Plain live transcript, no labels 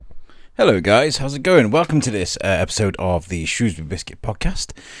Hello guys, how's it going? Welcome to this episode of the Shrewsbury Biscuit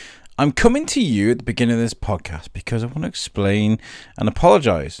podcast. I'm coming to you at the beginning of this podcast because I want to explain and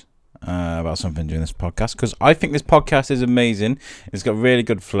apologise about something during this podcast, because I think this podcast is amazing. It's got really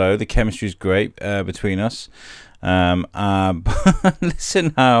good flow. The chemistry is great between us. Listen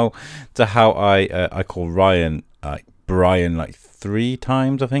how I call Ryan Brian like 3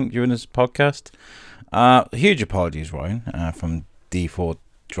 times, I think, during this podcast. Huge apologies, Ryan, from D4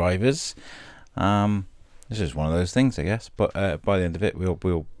 drivers. This is one of those things, I guess, but by the end of it we're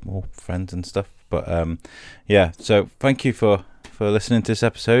all friends and stuff. But yeah, so thank you for listening to this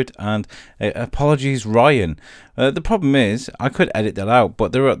episode, and apologies, Ryan. The problem is I could edit that out,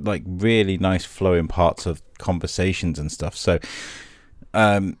 but there are like really nice flowing parts of conversations and stuff, so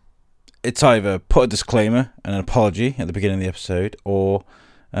it's either put a disclaimer and an apology at the beginning of the episode, or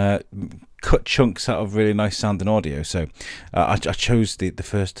cut chunks out of really nice sounding audio. So I chose the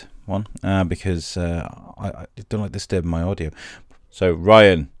first one because I don't like disturbing my audio. So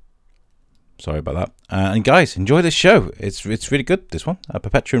Ryan, sorry about that. And guys, enjoy this show. It's really good, this one.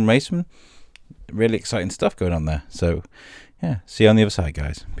 Perpetuum racing, really exciting stuff going on there. So yeah, see you on the other side,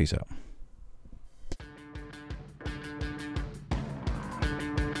 guys. Peace out.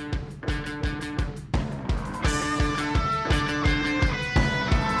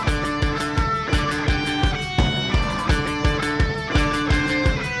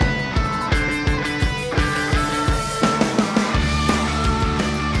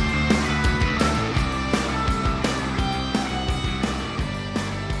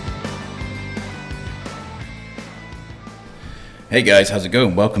 Hey guys, how's it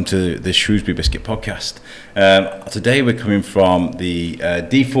going? Welcome to the Shrewsbury Biscuit podcast. Today we're coming from the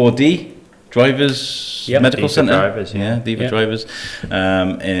D4D Drivers Medical Centre. Drivers, D4 Drivers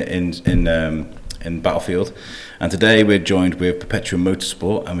in Battlefield. And today we're joined with Perpetuum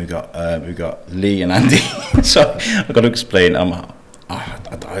Motorsport, and we've got Lee and Andy. So I've got to explain.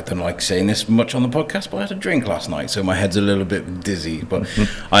 I don't like saying this much on the podcast, but I had a drink last night, so my head's a little bit dizzy. But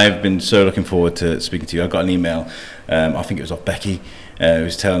I've been so looking forward to speaking to you. I got an email, I think it was off Becky, who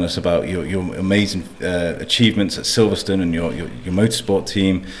was telling us about your amazing achievements at Silverstone and your motorsport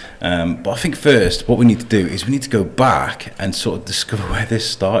team. But I think first, what we need to do is we need to go back and sort of discover where this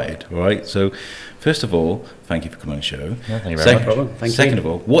started, right? So, first of all, thank you for coming on the show. Yeah, thank you very much. No problem. Second of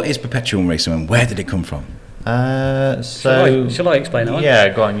all, what is Perpetuum Racing and where did it come from? Shall I explain that one? Yeah,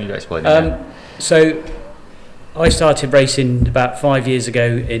 go on, you explain it. So I started racing about 5 years ago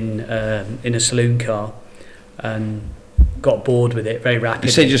in a saloon car, and got bored with it very rapidly.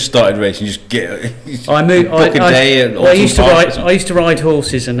 You said you just started racing, you just get I moved book a day at I used to ride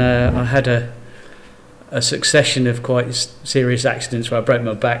horses, and I had a succession of quite serious accidents where I broke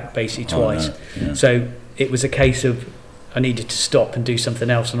my back basically twice. No. Yeah. So it was a case of I needed to stop and do something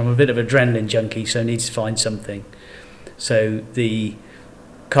else, and I'm a bit of an adrenaline junkie, so I needed to find something. So the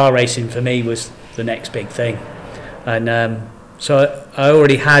car racing for me was the next big thing, and so I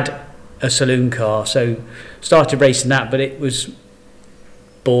already had a saloon car, so started racing that, but it was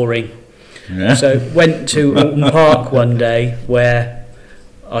boring. Yeah. So went to Alton Park one day where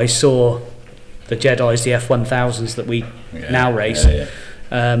I saw the Jedis, the F1000s that we now race,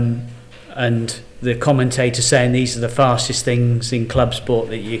 and the commentator saying these are the fastest things in club sport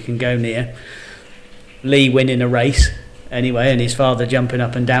that you can go near. Lee winning a race anyway, and his father jumping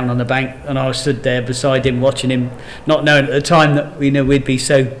up and down on the bank, and I stood there beside him watching him, not knowing at the time that we'd be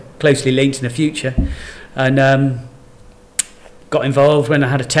so closely linked in the future, and got involved when I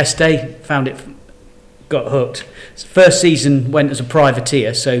had a test day, found it, got hooked. First season went as a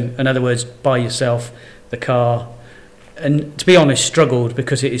privateer, so in other words, by yourself, the car, and to be honest, struggled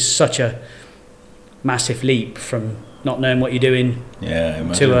because it is such a massive leap from not knowing what you're doing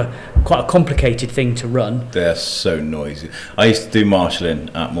to quite a complicated thing to run. They're so noisy. I used to do marshalling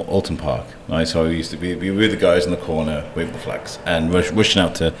at Alton Park, right? So I used to be with the guys in the corner with the flags and rushing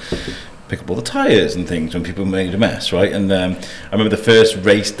out to pick up all the tyres and things when people made a mess, right? And I remember the first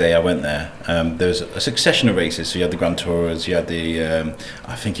race day I went there, there was a succession of races. So you had the Grand Tourers, you had the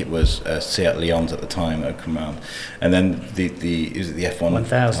I think it was Seat Leons at the time that had come around, and then the F1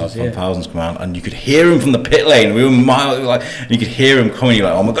 1000s come around, and you could hear them from the pit lane. We were miles, like, and you could hear them coming. You're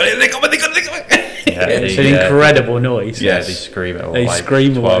like, oh my god, they got. Yeah, it's an incredible noise. Yeah, they scream at all. They like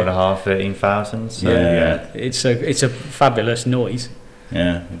scream 12,500, 13,000. So it's a fabulous noise.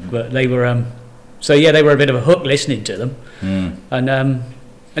 Yeah, but they were they were a bit of a hook listening to them. And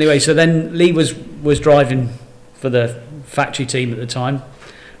anyway, so then Lee was driving for the factory team at the time,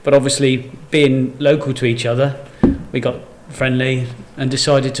 but obviously being local to each other, we got friendly and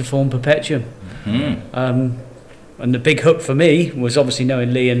decided to form Perpetuum. And the big hook for me was obviously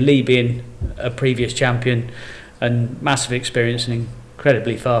knowing Lee, and Lee being a previous champion and massive experience and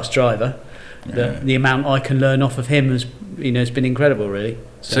incredibly fast driver. The amount I can learn off of him has been incredible, really.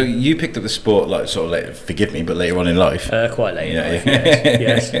 So you picked up the sport like sort of later, forgive me, but later on in life. Quite late in life.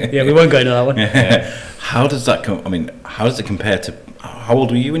 Yes. Yeah, we won't go into that one. How does that how does it compare to? How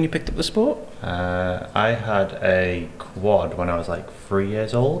old were you when you picked up the sport? I had a quad when I was like 3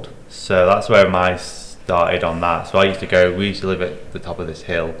 years old, so that's where I started on that. So we used to live at the top of this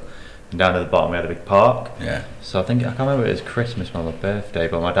hill, and down at the bottom we had a big park. Yeah. So I can't remember if it was Christmas or my birthday,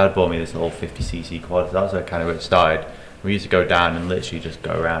 but my dad bought me this little 50cc quad. So that's where kind of it started. We used to go down and literally just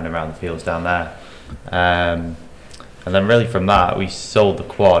go around the fields down there. And then really from that, we sold the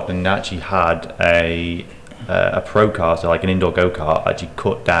quad and actually had a pro car, so like an indoor go-kart, actually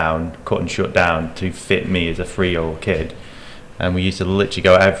cut and shut down to fit me as a 3-year-old kid. And we used to literally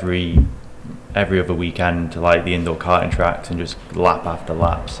go every other weekend to like the indoor karting tracks and just lap after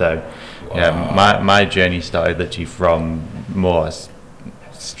lap. So my journey started literally from more as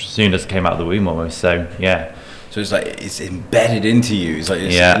soon as it came out of the womb almost. So yeah. So it's like it's embedded into you. It's like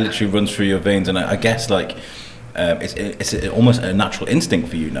it literally runs through your veins, and I guess like it's almost a natural instinct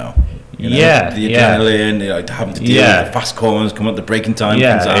for you now. The adrenaline, having to deal with the fast corners, come up the braking time.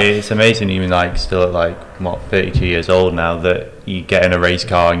 Yeah, it's amazing. Even like still at like 32 years old now, that you get in a race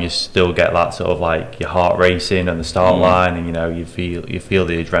car and you still get that sort of like your heart racing and the start line, and you feel the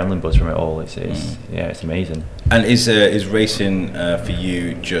adrenaline buzz from it all. It's amazing. And is racing for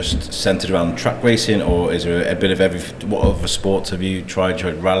you just centered around track racing, or is there a bit of what other sports have you tried?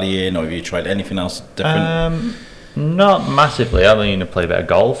 Tried rallying, or have you tried anything else different? Not massively. I mean, I play a bit of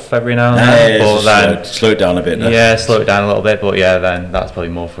golf every now and then. But then slow it down a bit. Slow it down a little bit. But then that's probably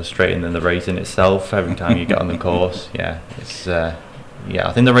more frustrating than the racing itself. Every time you get on the course, it's I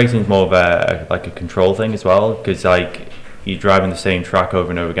think the racing is more of a control thing as well, because like you're driving the same track over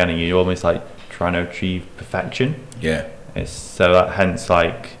and over again, and you're almost like trying to achieve perfection. Yeah. It's so that hence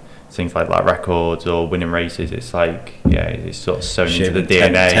like things like records or winning races, it's like it's sort of sewn into the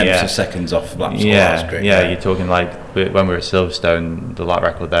DNA. Tenths of seconds off laps. That's great. You're talking like when we were at Silverstone, the lap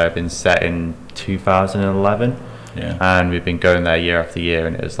record there had been set in 2011, and we've been going there year after year,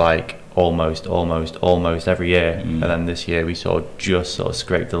 and it was like almost every year, and then this year we just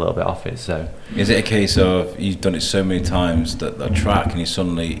scraped a little bit off it. So is it a case of you've done it so many times that the track and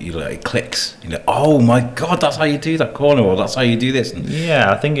it clicks, oh my god, that's how you do that corner, or that's how you do this?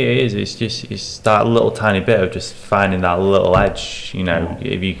 I think it is. It's that little tiny bit of just finding that little edge.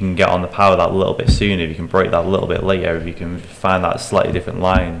 If you can get on the power that little bit sooner, if you can brake that a little bit later, if you can find that slightly different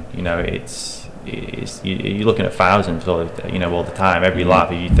line, you're looking at thousands all the time. Every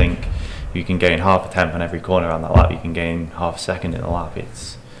lap, if you think you can gain half a tenth on every corner on that lap, you can gain half a second in a lap.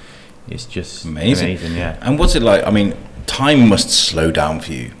 It's just amazing. And what's it like? I mean, time must slow down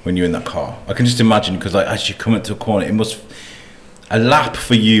for you when you're in that car. I can just imagine, because like as you come into a corner, a lap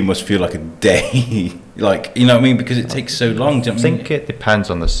for you must feel like a day. Like, you know what I mean? Because it takes so long. I think it depends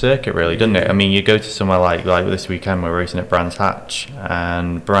on the circuit, really, doesn't it? I mean, you go to somewhere like this weekend, we're racing at Brands Hatch,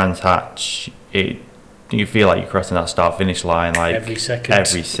 and Brands Hatch, you feel like you're crossing that start-finish line like every second. It's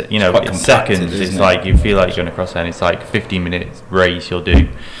seconds. It's like you feel like you're going to cross it, and it's like a 15-minute race. You'll do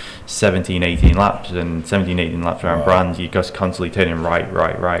 17, 18 laps, and 17, 18 laps around Brands. You're just constantly turning right.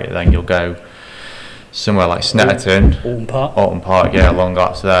 And then you'll go somewhere like Snetterton, Alton Park, long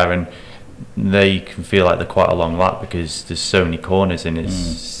laps there, and they can feel like they're quite a long lap because there's so many corners, and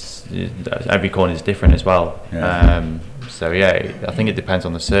every corner is different as well. I think it depends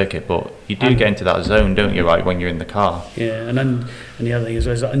on the circuit, but you do get into that zone, don't you, right, when you're in the car? Yeah, and the other thing is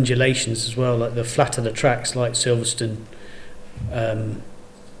there's undulations as well, like the flatter the tracks, like Silverstone,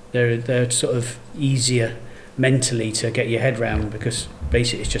 they're sort of easier mentally to get your head round, because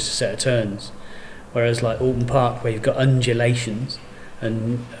basically it's just a set of turns. Whereas like Alton Park, where you've got undulations,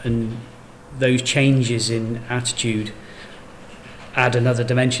 and those changes in attitude add another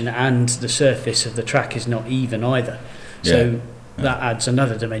dimension, and the surface of the track is not even either. So that adds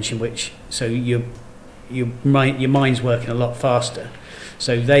another dimension, your mind's working a lot faster.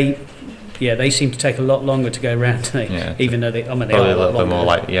 So they seem to take a lot longer to go around, even though they are probably a little bit more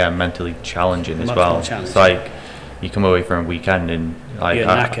like mentally challenging as well. It's like you come away from a weekend and you're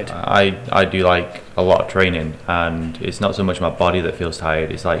knackered. I do like a lot of training, and it's not so much my body that feels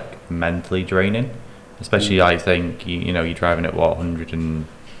tired, it's like mentally draining, I think you're driving at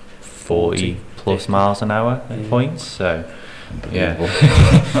 140 plus miles an hour at points, so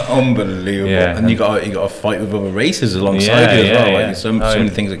unbelievable. And you got to fight with other racers alongside you as well. Like so many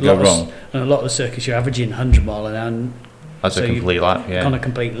things that go wrong. And a lot of the circuits you're averaging 100 mile an hour as a complete lap. On a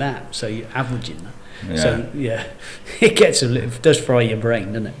complete lap, so you're averaging that. So yeah, it does fry your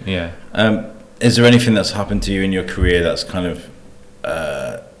brain, doesn't it? Yeah. Is there anything that's happened to you in your career that's kind of,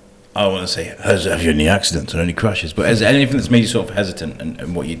 I don't want to say, have you had any accidents or any crashes, but is there anything that's made you sort of hesitant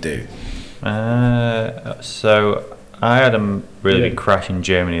in what you do? So I had a really big crash in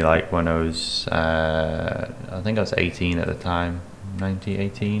Germany, like when I was, I think I was 18 at the time,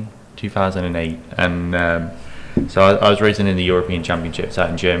 2008, and so I was racing in the European Championships out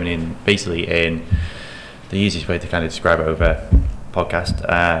in Germany, and basically in the easiest way to kind of describe it over podcast,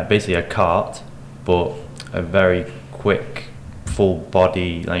 basically a kart, but a very quick, full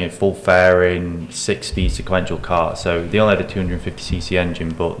body, like full fairing, 6-speed sequential kart. So they only had a 250cc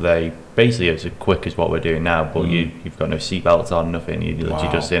engine, but they basically it's as quick as what we're doing now. But you've got no seatbelts on, nothing. You're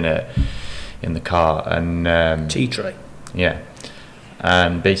literally just in the car and T-tray. Yeah,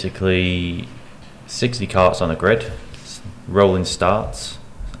 and basically 60 karts on the grid, rolling starts,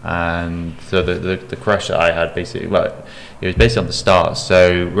 and so the crash that I had basically, well, it was basically on the start.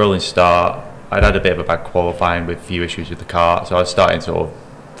 So rolling start, I'd had a bit of a bad qualifying with a few issues with the car, so I was starting sort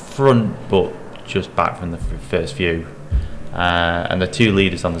of front, but just back from the first few, and the two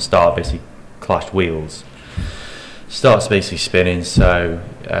leaders on the start basically clashed wheels. Starts basically spinning, so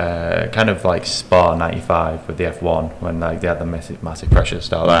kind of like Spa 95 with the F1 when like they had the massive pressure to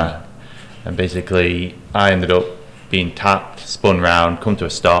start there. And basically I ended up being tapped, spun round, come to a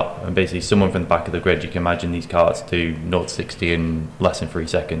stop, and basically someone from the back of the grid, you can imagine these karts do 0 to 60 in less than 3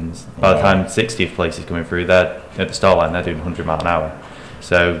 seconds. By the time 60th place is coming through, they're at the start line, they're doing 100 mile an hour.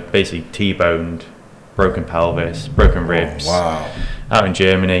 So basically T-boned, broken pelvis, broken ribs, out in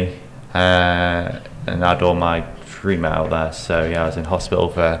Germany, and had all my treatment out there. So yeah, I was in hospital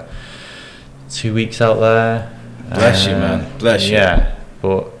for 2 weeks out there. Bless you, man. Bless you. Yeah,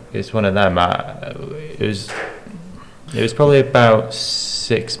 but it's one of them. It was probably about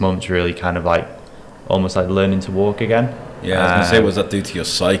 6 months, really, kind of like almost like learning to walk again. Yeah, I was gonna say, what does that do to your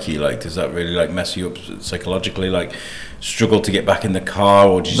psyche? Like, does that really like mess you up psychologically? Like, struggle to get back in the car,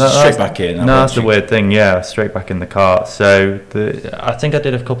 or just straight back in? No, that's the weird thing. Yeah, straight back in the car. So I think I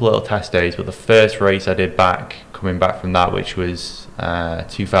did a couple little test days, but the first race I did coming back from that, which was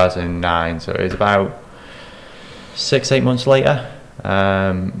 2009. So it was about 6-8 months later.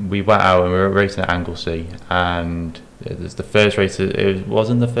 We went out and we were racing at Anglesey, and it was the first race. It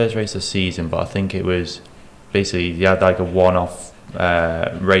wasn't the first race of the season, but I think it was basically you had like a one-off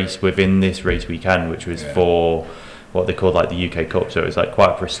race within this race weekend, which was for what they called like the UK Cup. So it was like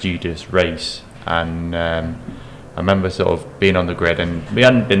quite a prestigious race, and I remember sort of being on the grid, and we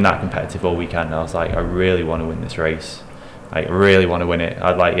hadn't been that competitive all weekend. And I was like, I really want to win this race. I really want to win it.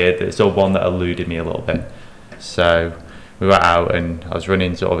 I'd like it. It's sort of one that eluded me a little bit. So we went out and I was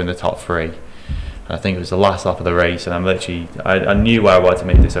running sort of in the top 3. And I think it was the last lap of the race, and I knew where I wanted to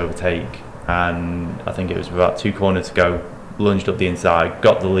make this overtake, and I think it was about 2 corners to go, lunged up the inside,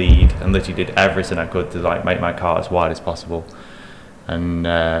 got the lead, and literally did everything I could to like make my car as wide as possible, and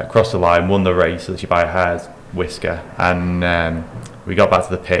crossed the line, won the race literally by a hair's whisker, and we got back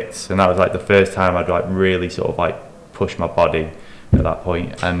to the pits, and that was like the first time I'd like really sort of like pushed my body at that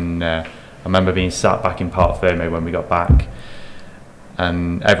point. And I remember being sat back in Parc Fermé when we got back,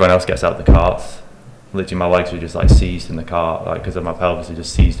 and everyone else gets out the carts. Literally my legs were just like seized in the car, like because of my pelvis had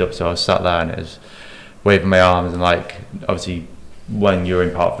just seized up. So I was sat there and it was waving my arms, and like obviously when you're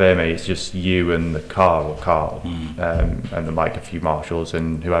in Parc Fermé, it's just you and the car or Carl, and then like a few marshals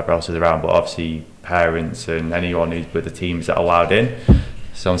and whoever else is around, but obviously parents and anyone who's with the teams that are allowed in.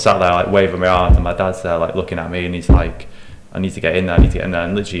 So I'm sat there like waving my arms, and my dad's there like looking at me, and he's like, I need to get in there,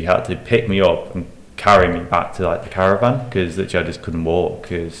 and literally he had to pick me up and carry me back to like the caravan, because literally I just couldn't walk,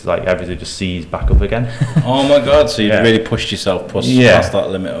 because like everything just seized back up again. Oh my god, so you really pushed yourself past that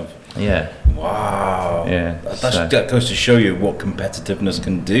limit of wow. That goes to show you what competitiveness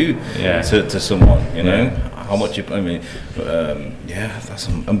can do to someone, you know, how much you, I mean, that's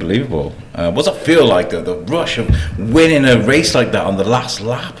unbelievable. What's it feel like, the rush of winning a race like that on the last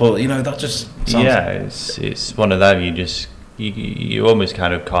lap, or you know, that just sounds... it's one of them, you almost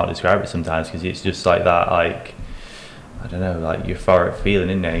kind of can't describe it sometimes, because it's just like that, like, I don't know, like euphoric feeling,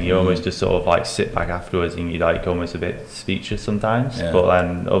 isn't it? You almost just sort of like sit back afterwards and you're like almost a bit speechless sometimes, but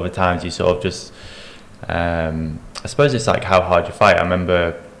then other times you sort of just I suppose it's like how hard you fight. I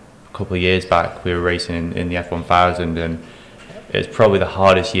remember a couple of years back we were racing in the F1000, and it's probably the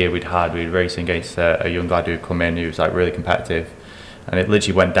hardest year we'd had. We were racing against a young lad who had come in who was like really competitive, and it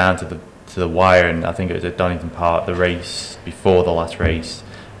literally went down to the wire, and I think it was at Donington Park, the race before the last race,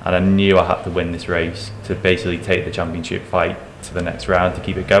 and I knew I had to win this race to basically take the championship fight to the next round to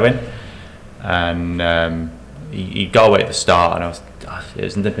keep it going. And he got away at the start, and I was it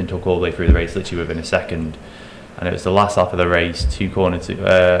was nip and tuck all the way through the race, literally within a second. And it was the last lap of the race, 3 corners to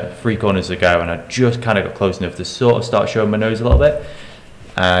go, and I just kind of got close enough to sort of start showing my nose a little bit.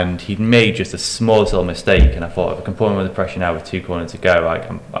 And he'd made just the smallest little mistake, and I thought, if I can put him under pressure now with 2 corners to go, like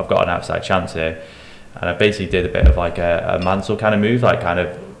I've got an outside chance here. And I basically did a bit of like a Mansell kind of move, like kind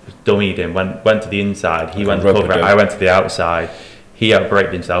of dummied him, went to the inside, he went to cover it, I went to the outside, he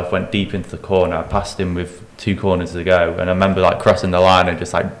outbraked himself, went deep into the corner, I passed him with 2 corners to go, and I remember like crossing the line and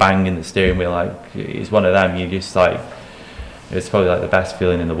just like banging the steering wheel. Like, it's one of them, you just like, it's probably like the best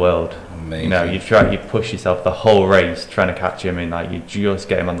feeling in the world. Amazing. You know, you push yourself the whole race trying to catch him, and like you just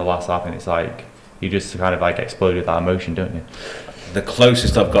get him on the last lap, and it's like you just kind of like explode with that emotion, don't you? The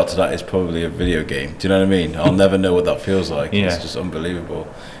closest I've got to that is probably a video game. Do you know what I mean? I'll never know what that feels like. Yeah. It's just unbelievable.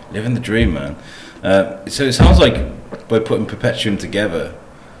 Living the dream, man. So it sounds like by putting Perpetuum together,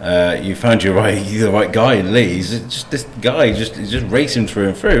 you found the right guy in Lee. He's just this guy, he's just racing through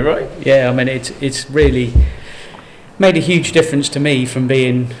and through, right? Yeah, I mean, it's really made a huge difference to me from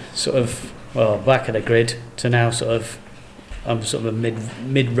being sort of, well, back of the grid to now I'm sort of a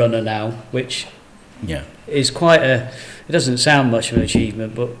mid runner now, which is quite it doesn't sound much of an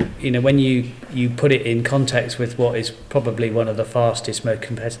achievement, but you know, when you put it in context with what is probably one of the fastest, most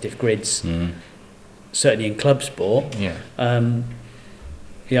competitive grids, certainly in club sport, I've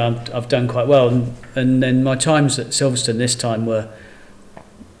done quite well, and then my times at Silverstone this time were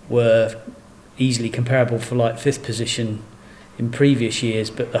easily comparable for like 5th position in previous years,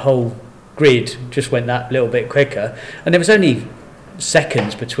 but the whole grid just went that little bit quicker, and there was only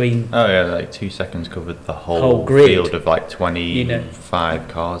seconds between. Oh yeah, like 2 seconds covered the whole grid, field of like 25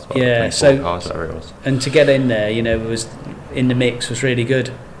 cars, well, 24 cars, whatever it was. And to get in there, you know, was in the mix was really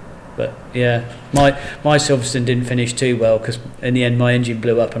good. But yeah, my Silverstone didn't finish too well because in the end my engine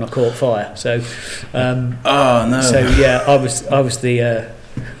blew up and I caught fire. So, oh no. So yeah, I was the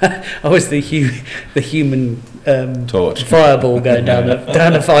I was the human torch fireball going down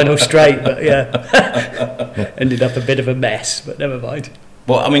the final straight. But yeah, ended up a bit of a mess. But never mind.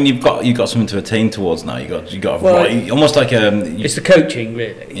 Well, I mean, you've got something to attain towards now. You got almost like it's the coaching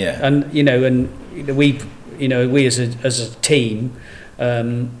really. Yeah. And we as a team.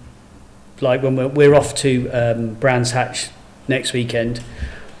 Like when we're off to Brands Hatch next weekend,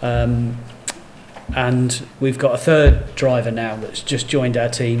 and we've got a 3rd driver now that's just joined our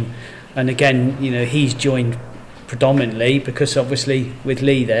team, and again, you know, he's joined predominantly because obviously with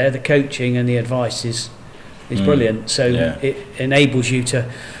Lee there, the coaching and the advice is brilliant. So it enables you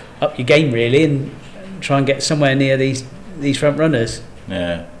to up your game really and try and get somewhere near these front runners.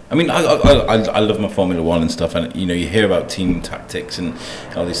 Yeah. I mean, I love my Formula One and stuff, and you know, you hear about team tactics and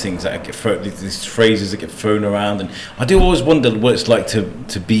all these things that get these phrases that get thrown around, and I do always wonder what it's like to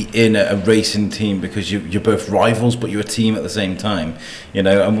be in a racing team because you're both rivals, but you're a team at the same time, you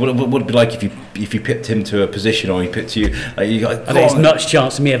know. And what would it be like if you pipped him to a position or he pipped you? Like, I think there's much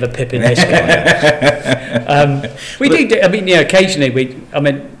chance of me ever pipping this guy. We do. I mean, yeah, occasionally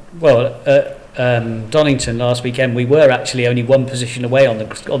Donington last weekend, we were actually only 1 position away on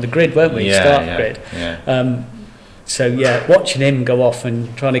the grid, weren't we? Grid. Yeah. So yeah, watching him go off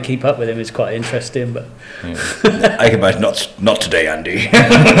and trying to keep up with him is quite interesting. But I can imagine not today, Andy. See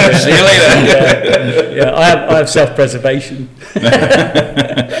you later. Yeah, I have self-preservation.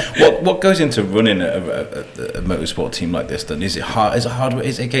 What goes into running a motorsport team like this? Then is it hard? Is it hard?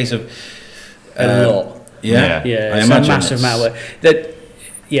 Is it a case of a lot? Yeah. It's a massive amount of work.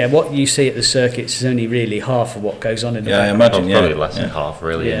 Yeah, what you see at the circuits is only really half of what goes on in the background. I imagine, probably less than half,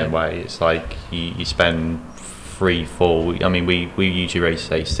 really, in a way. It's like you spend 3-4. I mean, we usually race,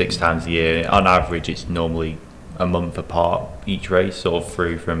 say, 6 times a year. On average, it's normally a month apart each race, sort of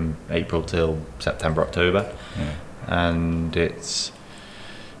through from April till September, October. And it's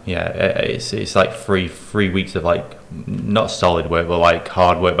like three weeks of like not solid work, but like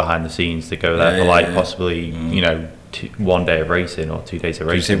hard work behind the scenes to go there for possibly you know. 1 day of racing or 2 days of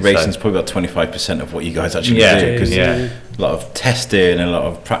racing. You say racing's probably about 25% of what you guys actually do, because a lot of testing and a lot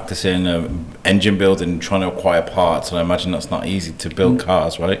of practicing, engine building, trying to acquire parts, and I imagine that's not easy to build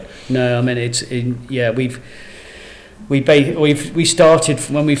cars, right? No, I mean we started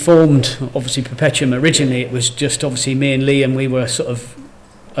when we formed obviously Perpetuum. Originally it was just obviously me and Lee, and we were sort of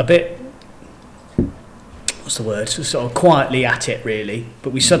a bit, what's the word, sort of quietly at it really, but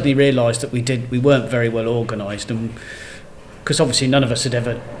we suddenly realised that we weren't very well organised, and because obviously none of us had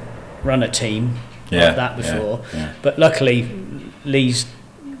ever run a team like that before, but luckily Lee's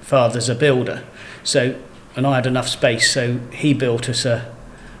father's a builder, and I had enough space, so he built us a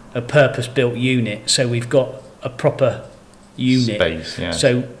purpose-built unit, so we've got a proper unit space,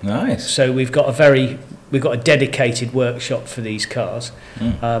 so nice. So we've got a very we've got a dedicated workshop for these cars.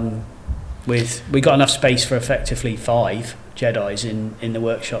 We got enough space for effectively 5 Jedis in the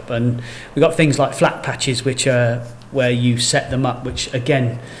workshop, and we got things like flat patches, which are where you set them up, which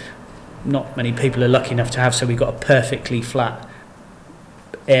again not many people are lucky enough to have. So we've got a perfectly flat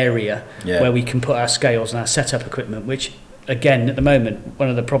area where we can put our scales and our setup equipment, which again at the moment one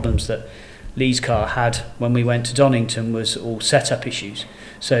of the problems that Lee's car had when we went to Donington was all setup issues.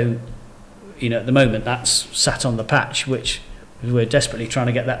 So at the moment that's sat on the patch, which we're desperately trying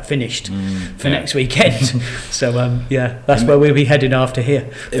to get that finished for next weekend. So that's where we'll be heading after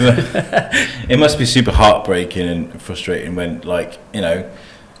here. It must be super heartbreaking and frustrating when, like,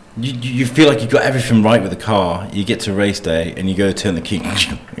 you feel like you've got everything right with the car. You get to race day and you go to turn the key,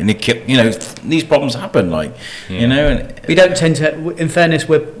 and these problems happen. Like, and we don't tend to. In fairness,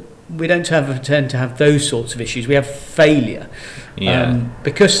 we don't tend to have those sorts of issues. We have failure,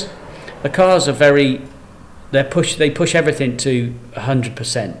 because the cars are very. They push everything to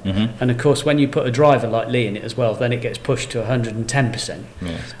 100%, and of course when you put a driver like Lee in it as well, then it gets pushed to 110%.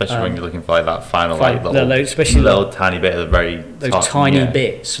 Yeah, especially when you're looking for like that final little tiny bit of those tiny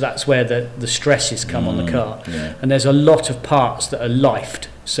bits. That's where the stresses come on the car, and there's a lot of parts that are lifed.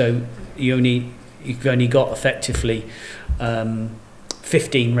 So you've only got effectively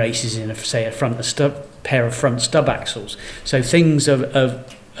 15 races in a pair of front stub axles. So things are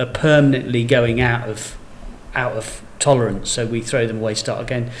permanently going out of tolerance, so we throw them away, start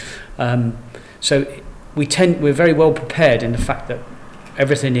again. So we're very well prepared in the fact that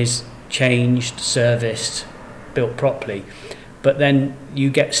everything is changed, serviced, built properly, but then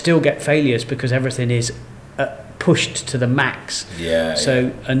you still get failures because everything is pushed to the max.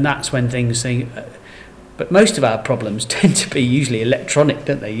 And that's when things but most of our problems tend to be usually electronic,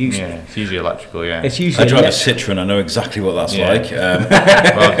 don't they? Usually, it's usually electrical. It's usually. I drive a Citroen. I know exactly what that's like. Well,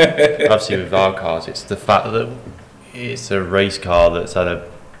 obviously, with our cars, it's the fact that it's a race car that's had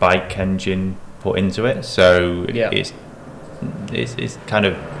a bike engine put into it, so it's kind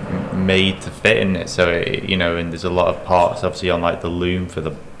of made to fit in it. So and there's a lot of parts, obviously, on like the loom for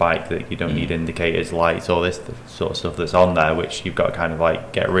the bike that you don't need indicators, lights, all this sort of stuff that's on there, which you've got to kind of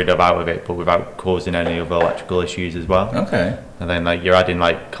like get rid of out of it, but without causing any other electrical issues as well. Okay. And then like you're adding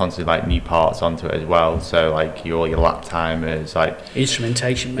like constantly like new parts onto it as well. So like all your lap timers, like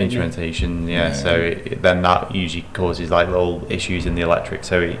instrumentation. So then that usually causes like little issues in the electric.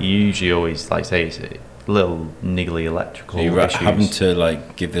 So it usually always, like say, it's little niggly electrical issues. You're having to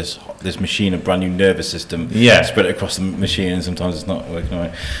like give this machine a brand new nervous system, spread it across the machine, and sometimes it's not working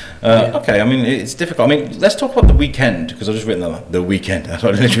right. Okay, I mean it's difficult. I mean, let's talk about the weekend, because I've just written the weekend. That's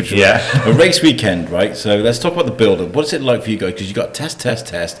what I literally a race weekend, right? So let's talk about the build-up. What is it like for you guys? Because you got test,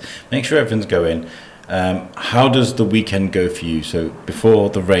 make sure everything's going. How does the weekend go for you? So before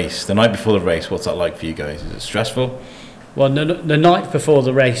the race, the night before the race, what's that like for you guys? Is it stressful? Well, the night before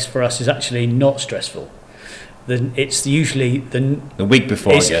the race for us is actually not stressful. It's usually the week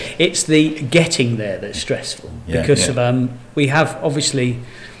before. It's the getting there that's stressful, because of we have obviously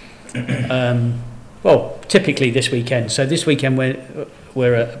typically this weekend. So this weekend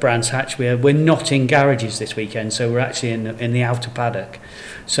we're at Brands Hatch. We're not in garages this weekend, so we're actually in the outer paddock.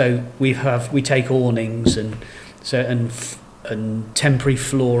 So we take awnings and temporary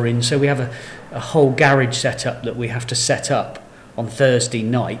flooring. So we have a whole garage setup that we have to set up on Thursday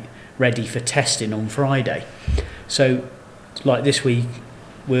night, ready for testing on Friday. So like this week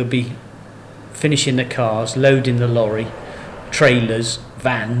we'll be finishing the cars, loading the lorry, trailers,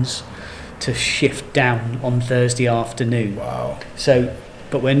 vans to shift down on Thursday afternoon. Wow. So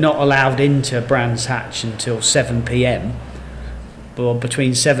but we're not allowed into Brands Hatch until 7 p.m. But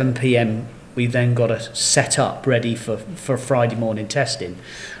between 7 p.m. we've then got to set up ready for Friday morning testing.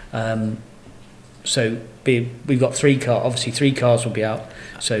 So we've got 3 cars. Obviously, 3 cars will be out.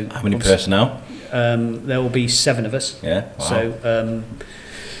 So how many personnel? There will be 7 of us. Yeah. Wow.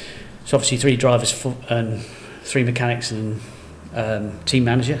 So obviously 3 drivers and 3 mechanics and team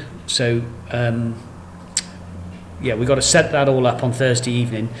manager. So we've got to set that all up on Thursday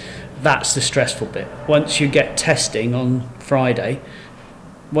evening. That's the stressful bit. Once you get testing on Friday.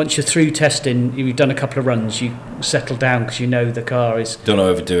 Once you're through testing, you've done a couple of runs, you settle down because you know the car is. Don't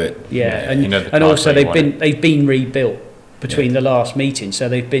overdo it. And also they've been rebuilt between the last meeting, so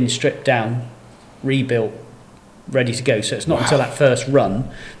they've been stripped down, rebuilt, ready to go. So it's not until that first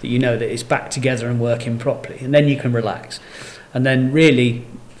run that you know that it's back together and working properly, and then you can relax. And then really,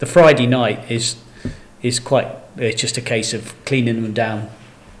 the Friday night is it's just a case of cleaning them down,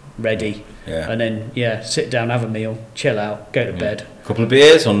 ready. And then sit down, have a meal, chill out, go to bed. A couple of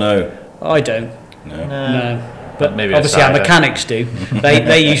beers or no? I don't. No. but maybe obviously our mechanics do.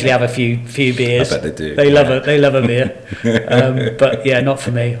 They usually have a few beers. I bet they do. They love a beer. But yeah, not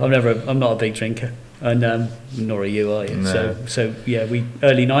for me. I'm not a big drinker, and nor are you, are you? No. So yeah, we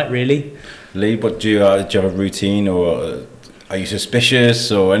early night really. Lee, what do you have a routine, or are you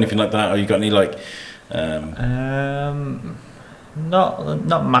suspicious or anything like that? Or you got any like?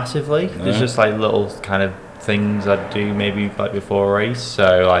 Not massively. No? There's just like little kind of things I do maybe like before a race.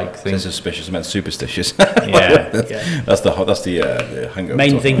 So like things. Suspicious, I meant superstitious. Yeah. That's the hangover.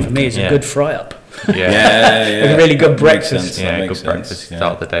 Main thing for me is a good fry up. Yeah. A really good breakfast. Good breakfast.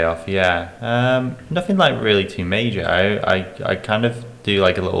 Start the day off. Yeah. Nothing like really too major. I kind of do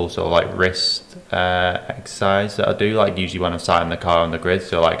like a little sort of like wrist exercise that I do like usually when I'm sat in the car on the grid.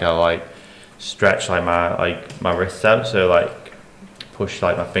 So like I like stretch like my wrists out. So like push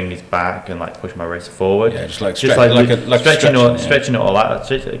like my fingers back and like push my wrist forward. Yeah, stretching it all out.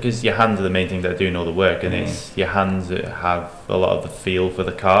 Because your hands are the main thing that are doing all the work, and it's your hands that have a lot of the feel for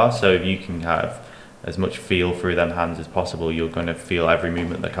the car. So if you can have as much feel through them hands as possible, you're going to feel every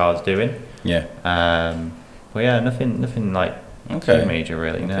movement the car's doing. Yeah. But yeah, nothing like too major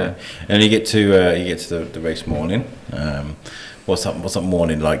really. Okay. No. And you get to the race morning. What's that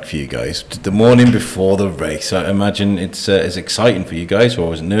morning like for you guys? The morning before the race, I imagine it's exciting for you guys,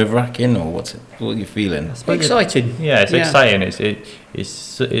 or is it nerve-wracking, or what are you feeling? Exciting. It's exciting.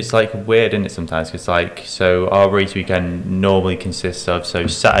 It's like weird, isn't it, sometimes? Because like, so our race weekend normally consists of, so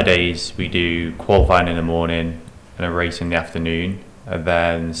Saturdays we do qualifying in the morning and a race in the afternoon, and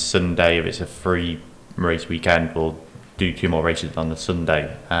then Sunday, if it's a free race weekend, we'll do 2 more races on the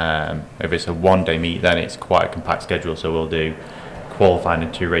Sunday. If it's a one-day meet, then it's quite a compact schedule, so we'll do qualifying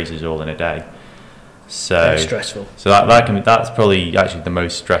and 2 races all in a day. So that's stressful. So that's probably actually the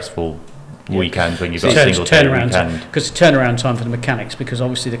most stressful weekend when you've got a single day weekend. Because it's turnaround time for the mechanics, because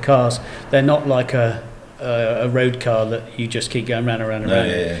obviously the cars, they're not like a road car that you just keep going round and round and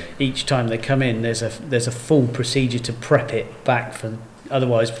round. Yeah. Each time they come in, there's a full procedure to prep it back for.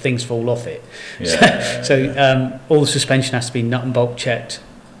 Otherwise, things fall off it. Yeah. So all the suspension has to be nut and bolt checked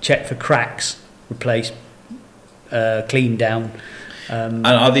for cracks, replaced, cleaned down. And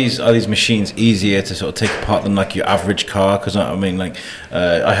are these machines easier to sort of take apart than like your average car? Because I mean, like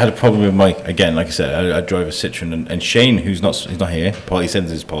I had a problem with again, like I said, I drive a Citroen, and Shane, he's not here. He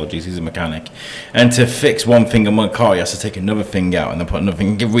sends his apologies. He's a mechanic, and to fix one thing on my car, he has to take another thing out and then put another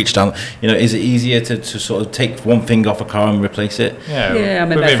thing. Reach down. Is it easier to sort of take one thing off a car and replace it? Yeah. I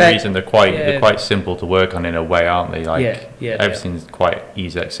mean, within reason, they're quite simple to work on in a way, aren't they? Like everything's quite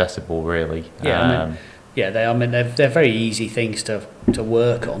easy accessible, really. Yeah. They are. I mean, they're very easy things to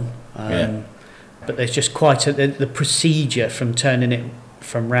work on. But there's just quite the procedure from turning it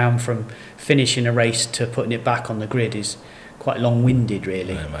from finishing a race to putting it back on the grid is quite long-winded,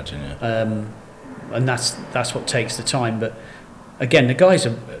 really. I imagine, yeah. And that's what takes the time. But again, the guys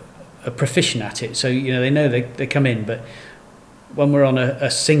are proficient at it, so they know they come in. But when we're on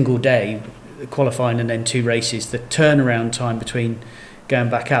a single day, qualifying and then 2 races, the turnaround time between going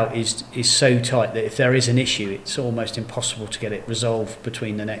back out is so tight that if there is an issue, it's almost impossible to get it resolved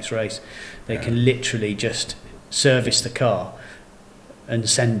between the next race. They can literally just service the car and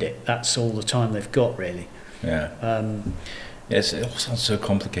send it. That's all the time they've got, really. Yes, it all sounds so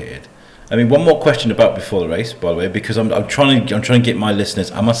complicated. I mean, one more question about before the race, by the way, because I'm trying to get my listeners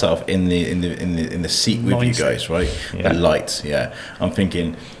and myself in the seat with you guys, right? The lights, I'm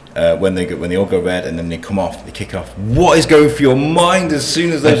thinking. When they all go red and then they kick off. What is going through your mind as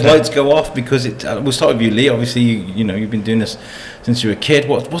soon as those lights go off? Because we'll start with you, Lee. Obviously, you've been doing this since you were a kid.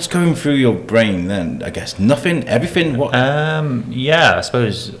 What's going through your brain then? I guess nothing, everything. What? I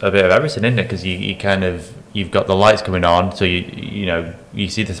suppose a bit of everything, isn't it? Because you kind of you've got the lights coming on, so you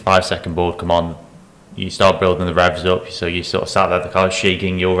see this 5-second board come on. You start building the revs up, so you sort of sat there, the car's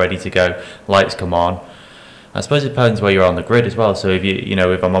shaking, you're ready to go. Lights come on. I suppose it depends where you're on the grid as well. So if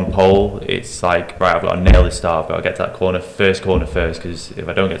if I'm on pole, it's like, right, I've got to nail this start, I've got to get to that first corner first, because if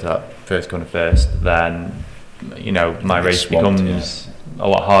I don't get to that first corner first, then my race becomes a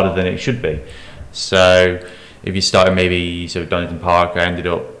lot harder than it should be. So if you started maybe Donington Park, I ended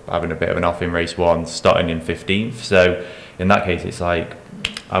up having a bit of an off in race 1, starting in 15th. So in that case, it's like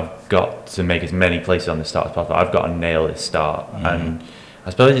I've got to make as many places on the start as possible. I've got to nail this start, and I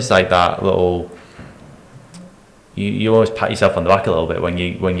suppose it's like that little. You always pat yourself on the back a little bit when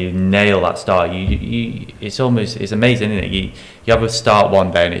you nail that start. It's amazing, isn't it? You have a start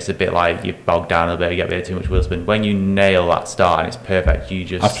one day and it's a bit like you bog down a bit, you get a bit too much wheel spin. When you nail that start and it's perfect, you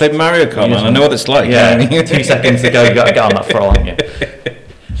just. I've played Mario Kart, man. I know what it's like. Yeah, 2 seconds to go, you got to get on that throttle, haven't you?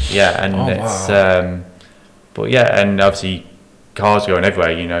 Yeah, and it's. Wow. But yeah, and obviously cars going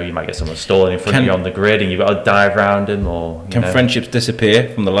everywhere. You might get someone stalling in front of you on the grid, and you've got to dive around them. Or can friendships disappear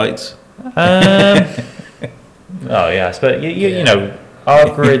from the lights? Oh yes, but you know,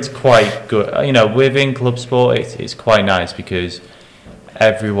 our grid's quite good. Within club sport, it's quite nice because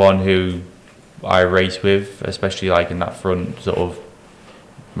everyone who I race with, especially like in that front sort of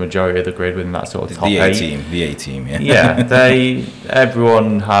majority of the grid within that sort of top the eight. The A team, yeah. Yeah,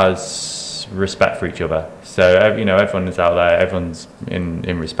 everyone has respect for each other. So everyone is out there. Everyone's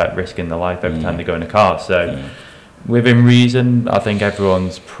in respect, risking their life every time they go in a car. So within reason, I think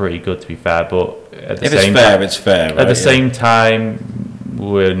everyone's pretty good, to be fair. But at the same time, it's fair. Right? At the same time,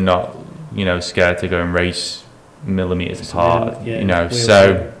 we're not scared to go and race millimeters apart. I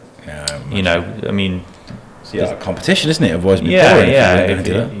mean. Yeah, competition, isn't it? Otherwise,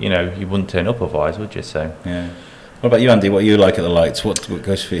 boring. You wouldn't turn up otherwise, would you? So yeah. What about you, Andy? What you like at the lights? What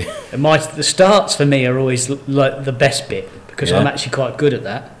goes for you? The starts for me are always like the best bit because I'm actually quite good at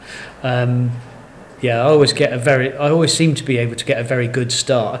that. I always seem to be able to get a very good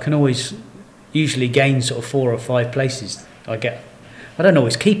start. I can always usually gain sort of 4 or 5 places. I don't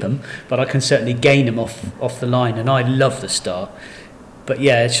always keep them, but I can certainly gain them off the line, and I love the start. But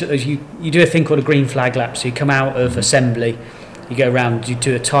yeah, you do a thing called a green flag lap. So you come out of assembly, you go around, you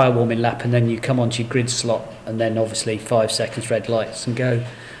do a tyre warming lap, and then you come onto your grid slot, and then obviously 5 seconds red lights and go.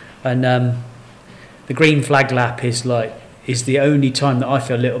 And the green flag lap is the only time that I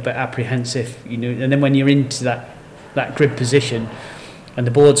feel a little bit apprehensive, And then when you're into that grid position, and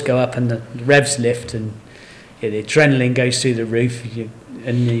the boards go up and the revs lift, and the adrenaline goes through the roof,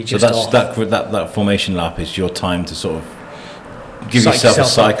 and you just. So that formation lap is your time to sort of give yourself a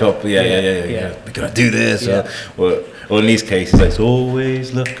psych up. Yeah. We're gonna do this, or in these cases, it's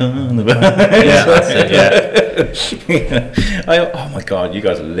always look on the back. Yeah, that's it. Yeah. Oh my God, you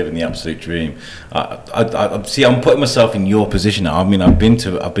guys are living the absolute dream. I see. I'm putting myself in your position now. I mean, I've been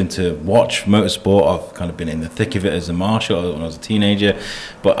to watch motorsport. I've kind of been in the thick of it as a marshal when I was a teenager,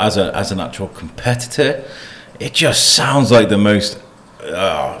 but as an actual competitor, it just sounds like the most.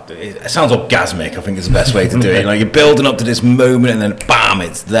 It sounds orgasmic. I think is the best way to do it. Like you're building up to this moment, and then bam,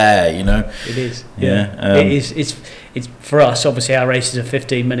 it's there. It is. Yeah. It is. It's for us. Obviously, our races are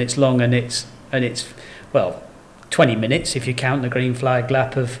 15 minutes long, and it's 20 minutes if you count the green flag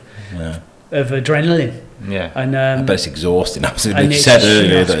lap of adrenaline. Yeah. And I bet it's exhausting. Absolutely. And you said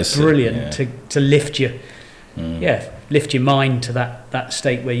earlier that it's brilliant to lift you. Lift your mind to that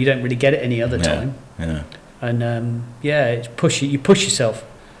state where you don't really get it any other time. Yeah. And it's you push yourself.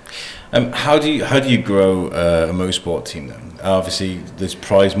 How do you grow a motorsport team then? Obviously, there's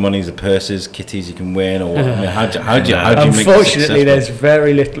prize monies, the purses, kitties you can win, or how do you Unfortunately, there's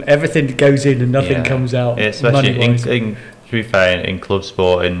very little. Everything goes in and nothing comes out. Especially to be fair, in club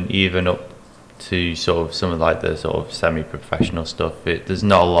sport and even up to sort of some of like the sort of semi-professional stuff, there's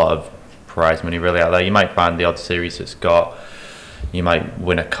not a lot of prize money really out there. You might find the odd series that's got. You might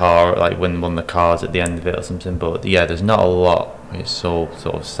win a car, like win one of the cars at the end of it or something, but there's not a lot. It's all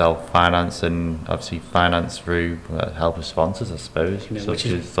sort of self-finance and obviously finance through help of sponsors, I suppose, such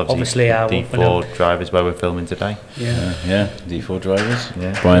as obviously our D4 drivers where we're filming today. D4 drivers.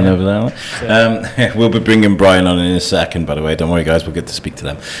 Brian over there. We'll be bringing Brian on in a second, by the way. Don't worry, guys, we'll get to speak to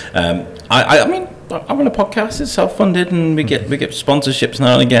them. I mean, I run a podcast. It's self-funded, and we get sponsorships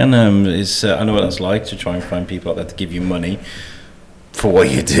now and again. I know what that's like to try and find people out there to give you money for what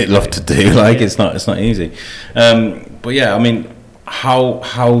you love to do. It's not easy. But yeah, I mean,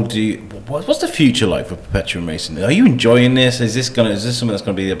 how do you? What's the future like for Perpetuum Racing? Are you enjoying this? Is this something that's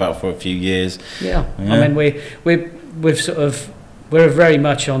going to be about for a few years? Yeah. I mean, we're very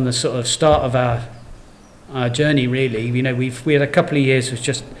much on the sort of start of our journey. Really, we had a couple of years with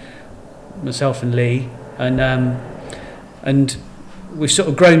just myself and Lee, and we've sort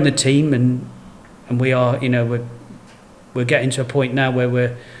of grown the team, and we are, we're getting to a point now where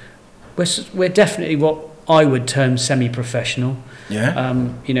we're definitely what I would term semi-professional. Yeah.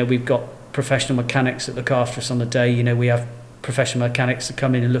 We've got professional mechanics that look after us on the day. We have professional mechanics that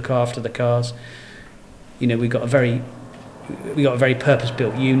come in and look after the cars. We've got a very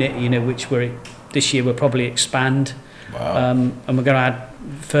purpose-built unit. Which this year we'll probably expand. Wow. And we're going to add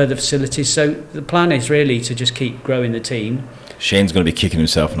further facilities. So the plan is really to just keep growing the team. Shane's going to be kicking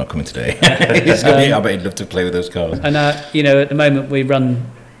himself for not coming today. I bet he'd love to play with those cars. And at the moment we run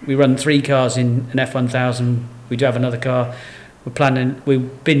 3 cars in an F1000. We do have another car.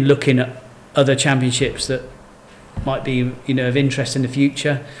 We've been looking at other championships that might be of interest in the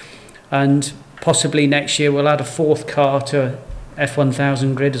future, and possibly next year we'll add a 4th car to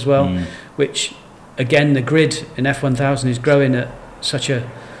F1000 grid as well. Which again, the grid in F1000 is growing at such a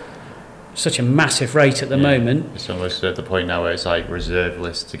such a massive rate at the moment. It's almost at the point now where it's like reserve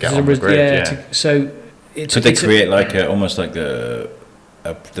list to get on the grid. So it's could they create like almost like the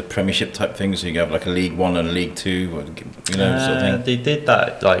Premiership type thing, so you have like a League One and a League Two, or, sort of thing? They did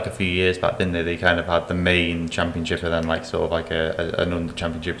that like a few years back, didn't they? They kind of had the main championship and then like sort of like an under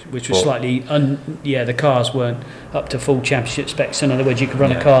championship, which was slightly the cars weren't up to full championship specs. In other words, you could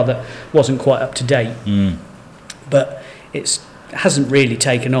run a car that wasn't quite up to date. But it hasn't really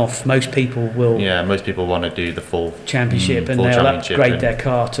taken off. Most people will most people want to do the full championship, and they'll upgrade their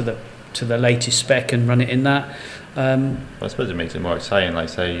car to the latest spec and run it in that. Well, I suppose it makes it more exciting. Like,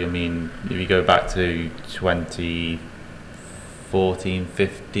 say, if you go back to 2014,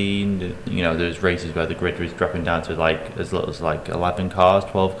 15, there's races where the grid was dropping down to like as little as like 11 cars,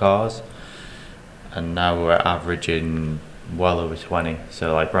 12 cars, and now we're averaging well over 20.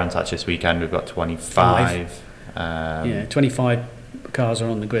 So like Brands Hatch this weekend, we've got 25. 25 cars are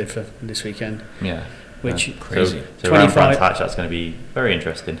on the grid for this weekend. Yeah, which crazy. So around Brands Hatch, that's going to be very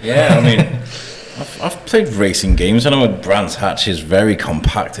interesting. Yeah, I mean, I've played racing games. I know Brands Hatch is very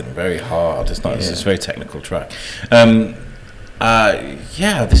compact and very hard. It's not. It's a very technical track. This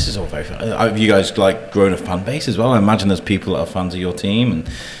is all very fun. Have you guys like grown a fan base as well? I imagine there's people that are fans of your team and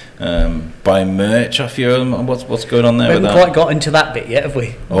buying merch off you. What's going on there? We haven't quite got into that bit yet, have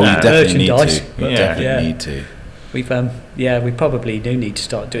we? Oh, you definitely need to. Definitely need to. We've we probably do need to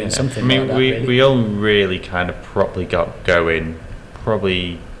start doing something. I mean, like that, we really. we all really kind of properly got going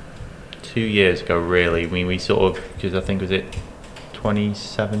probably 2 years ago. Really, we sort of, because I think was it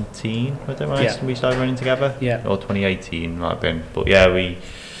 2017 we started running together, or 2018 might have been, but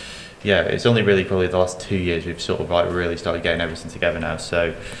it's only really probably the last 2 years we've sort of like really started getting everything together now.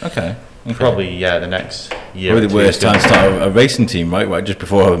 So probably the next year. Probably the worst time to start a racing team, right? Just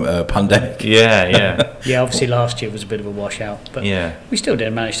before a pandemic. Yeah. Obviously last year was a bit of a washout, but we still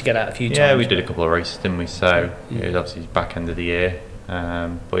did manage to get out a few times. Yeah, we did a couple of races, didn't we? So it was obviously back end of the year.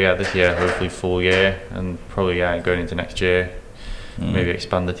 But this year hopefully full year, and probably going into next year. Maybe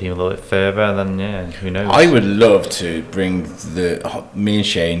expand the team a little bit further. Then who knows? I would love to bring me and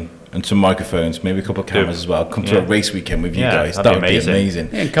Shane and some microphones, maybe a couple of cameras as well. Come to a race weekend with you guys. That would be amazing.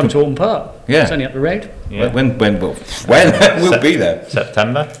 Yeah, and come to Alton Park. Yeah, it's only up the road. Yeah. When we'll be there.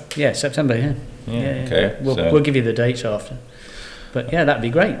 September. Yeah, September. Yeah. Okay. We'll give you the dates after. But that'd be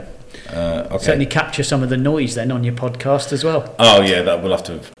great. Certainly capture some of the noise then on your podcast as well. Oh yeah, that we'll have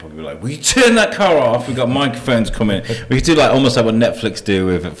to probably be like, we turn that car off. We've got microphones coming. We could do like almost like what Netflix do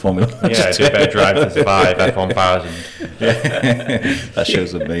with Formula 1. Yeah, do a bit of Drive to Survive, F1000. That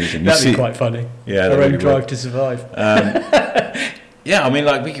show's amazing. That'd be quite funny. Yeah, our own Drive to Survive. I mean,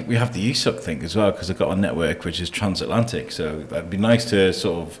 like we have the USUC thing as well, because I've got a network which is transatlantic. So that'd be nice to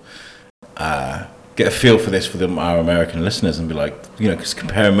sort of get a feel for this for our American listeners and be like, because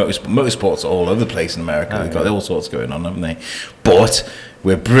comparing motorsports all over the place in America, they've got all sorts going on, haven't they? But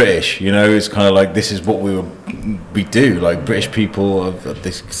we're British, it's kind of like this is what we do. Like British people,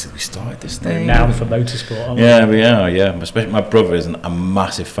 we started this thing. We're now for motorsport, aren't we? Yeah, we are. Yeah, especially my brother is a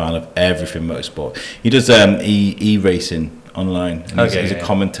massive fan of everything motorsport. He does e-racing online. And he's a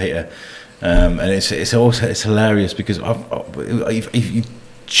commentator, and it's hilarious because if you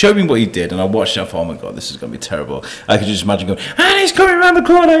showed me what he did, and I watched it. I thought, oh my god, this is going to be terrible. I could just imagine going, and he's coming around the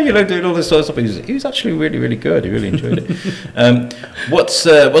corner, doing all this sort of stuff. He was actually really, really good. He really enjoyed it. What's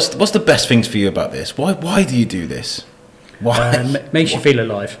the best things for you about this? Why do you do this? Why? Makes you feel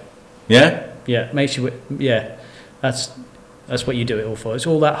alive. Yeah. Yeah, makes you. Yeah, that's what you do it all for. It's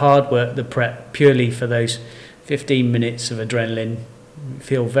all that hard work, the prep, purely for those 15 minutes of adrenaline. You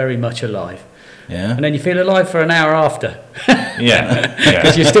feel very much alive. Yeah. And then you feel alive for an hour after.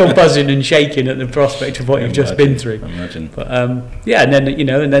 Because you're still buzzing and shaking at the prospect of what you've just been through. Imagine. But and then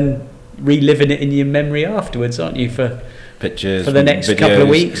and then reliving it in your memory afterwards, aren't you? For pictures for the next couple of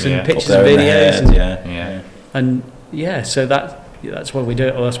weeks and pictures and videos. And so that's why we do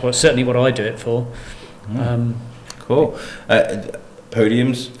it. Or that's certainly what I do it for. Cool.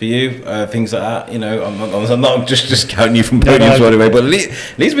 Podiums for you, things like that. I'm not just counting you from podiums right away, but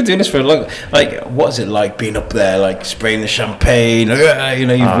Lee's been doing this for a long. Like, what is it like being up there, like spraying the champagne?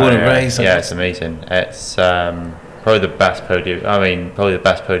 You've won a race. Yeah, it's amazing. It's probably the best podium. Probably the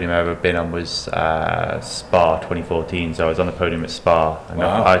best podium I've ever been on was Spa 2014. So I was on the podium at Spa, and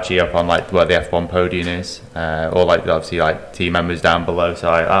I'm actually up on like what the F1 podium is, or like obviously like team members down below. So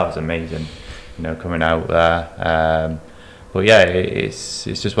that was amazing, coming out there. But it's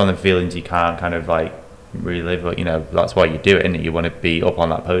just one of the feelings you can't kind of like relive it. You know, that's why you do it, isn't it? You want to be up on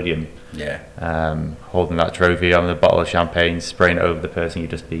that podium, holding that trophy, having a bottle of champagne, spraying it over the person you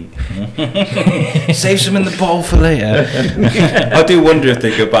just beat. Save some in the bottle for later. I do wonder if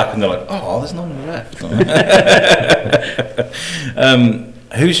they go back and they're like, oh, there's no one left.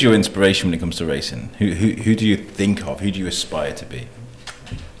 Who's your inspiration when it comes to racing? Who do you think of? Who do you aspire to be?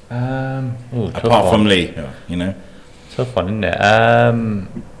 Apart from Lee, you know. Tough one, isn't it?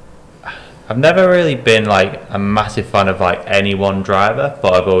 I've never really been like a massive fan of like any one driver,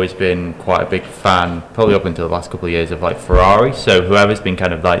 but I've always been quite a big fan, probably up until the last couple of years, of like Ferrari. So whoever's been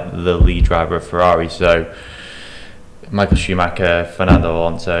kind of like the lead driver of Ferrari. So Michael Schumacher, Fernando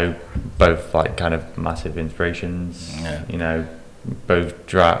Alonso, both like kind of massive inspirations. Yeah. You know,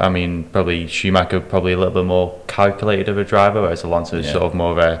 both I mean, probably Schumacher probably a little bit more calculated of a driver, whereas Alonso is sort of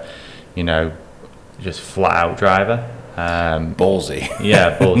more of a, you know, just flat out driver. Ballsy.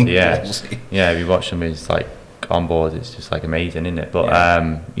 Yeah, ballsy. Yeah, Ballsy. yeah. If you watch some of his like on board, it's just like amazing, isn't it? But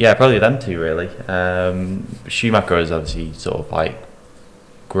yeah, probably them two really. Schumacher has obviously sort of like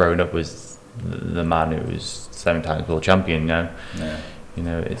grown up as the man who was 7 times world champion. You know, you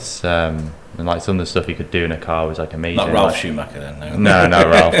know, it's and like some of the stuff he could do in a car was like amazing. Not Ralph like, Schumacher then, no. No,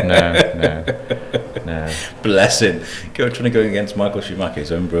 Ralph, no. Bless him. Trying to go against Michael Schumacher,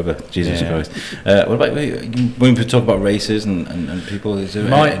 his own brother. Jesus Christ. What about when we talk about races and people? Is there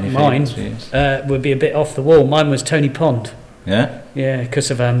Mine would be a bit off the wall. Mine was Tony Pond. Yeah? Yeah,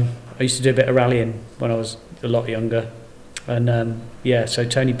 because of I used to do a bit of rallying when I was a lot younger. And so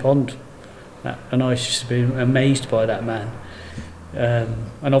Tony Pond. And I used to be amazed by that man.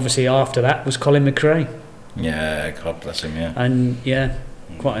 And obviously after that was Colin McRae. Yeah, God bless him, yeah. And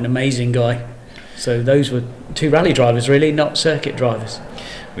quite an amazing guy. So those were 2 rally drivers really, not circuit drivers.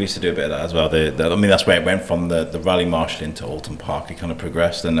 We used to do a bit of that as well. I mean, that's where it went from the rally marshal into Alton Park. It kind of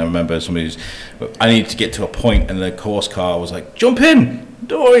progressed. And I remember I needed to get to a point and the course car was like, jump in,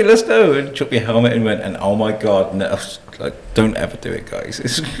 don't worry, let's go. And took your helmet and went, and oh my God, no, like, don't ever do it, guys.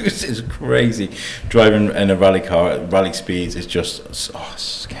 It's crazy. Driving in a rally car at rally speeds is just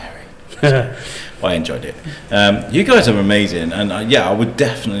scary. I enjoyed it. You guys are amazing, and I would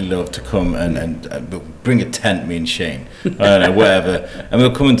definitely love to come and bring a tent, me and Shane. I don't know, whatever, and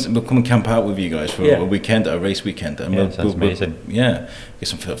we'll come and camp out with you guys for a weekend, a race weekend, and we'll amazing. Get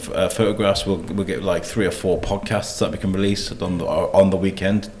some photographs. We'll get like 3 or 4 podcasts that we can release on the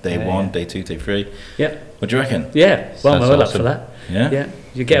weekend, day 1, day 2, day 3. Yeah. What do you reckon? Yeah. Well, Sounds we're awesome. up for that. Yeah.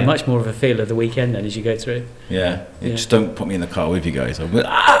 You get much more of a feel of the weekend then as you go through. Yeah. Just don't put me in the car with you guys.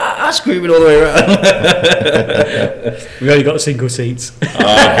 I'm screaming all the way around. We've only got single seats.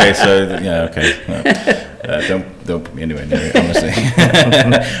 Okay, so no. Don't put me anywhere near it, honestly.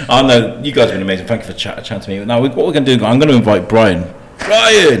 Oh no, you guys have been amazing. Thank you for chatting to me. Now, what we're going to do? I'm going to invite Brian.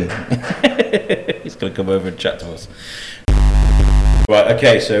 He's going to come over and chat to us. Right.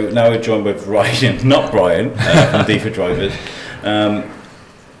 Okay. So now we're joined with Ryan, not Brian, from D for Drivers.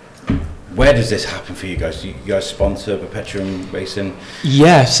 Where does this happen for you guys? Do you guys sponsor Perpetuum Racing?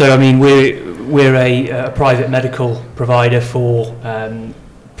 Yeah, so I mean we're a private medical provider for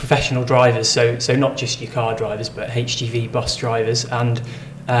professional drivers, so not just your car drivers, but HGV bus drivers and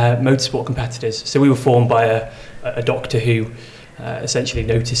motorsport competitors. So we were formed by a doctor who essentially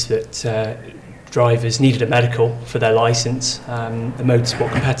noticed that drivers needed a medical for their licence. The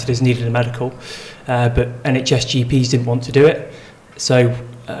motorsport competitors needed a medical, but NHS GPs didn't want to do it. So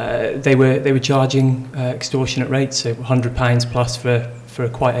they were charging extortionate rates, so £100 plus for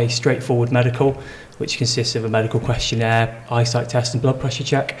quite a straightforward medical, which consists of a medical questionnaire, eyesight test and blood pressure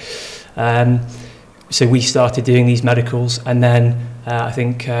check. So we started doing these medicals, and then I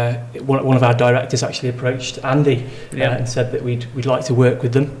think one of our directors actually approached Andy and said that we'd like to work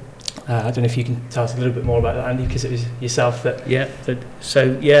with them. I don't know if you can tell us a little bit more about that, Andy, because it was yourself that...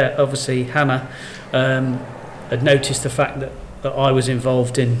 Obviously Hannah had noticed the fact that I was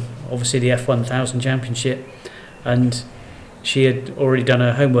involved in, obviously, the F1000 Championship, and she had already done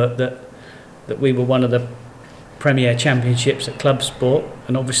her homework that we were one of the premier championships at Club Sport,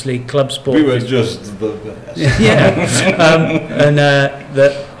 and obviously Club Sport... We were just the best.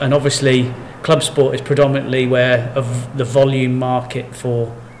 And obviously Club Sport is predominantly where of the volume market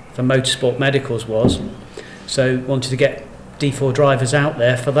for motorsport medicals was, so wanted to get D4 drivers out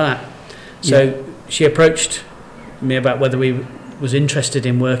there for that. So she approached me about whether we was interested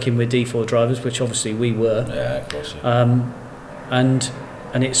in working with D4 drivers, which obviously we were. Yeah, of course. And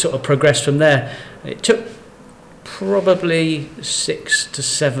it sort of progressed from there. It took probably 6 to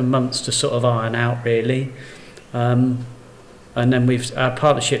 7 months to sort of iron out, really. And then our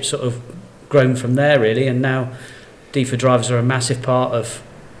partnership sort of grown from there, really, and now D4 drivers are a massive part of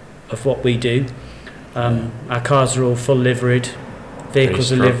what we do. Our cars are all full liveried,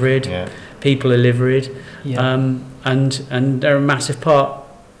 vehicles are Pretty liveried, yeah. people are liveried, Yeah. and they're a massive part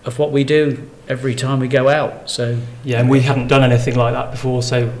of what we do every time we go out. So Yeah, and we hadn't done anything like that before.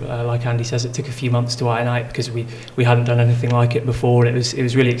 So, like Andy says, it took a few months to iron out because we hadn't done anything like it before, and it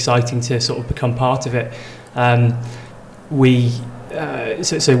was really exciting to sort of become part of it.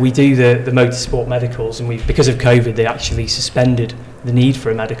 So we do the motorsport medicals, and because of COVID, they actually suspended the need for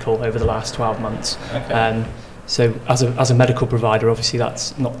a medical over the last 12 months. Okay. So as a medical provider, obviously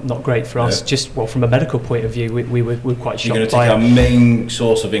that's not great for us. No. Just from a medical point of view, we were quite shocked. You're going to by take our it. main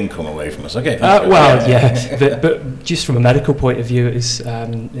source of income away from us. Okay. Well, yeah, but just from a medical point of view, it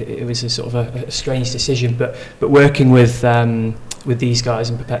was a sort of a strange decision. But working with these guys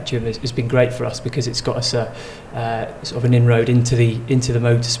in Perpetuum has been great for us because it's got us a sort of an inroad into the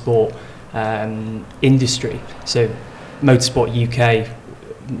motorsport industry. So Motorsport UK,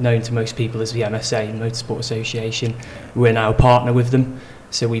 known to most people as the MSA, Motorsport Association, we're now a partner with them.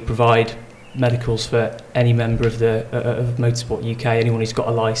 So we provide medicals for any member of Motorsport UK. Anyone who's got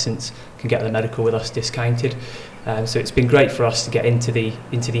a licence can get the medical with us discounted. So it's been great for us to get into the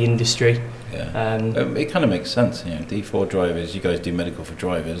industry. Yeah. It kind of makes sense. D4 drivers, you guys do medical for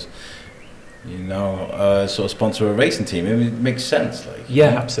drivers. You know, sort of sponsor a racing team. It makes sense. Yeah,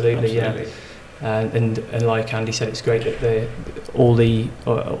 absolutely. Yeah. And like Andy said, it's great that all the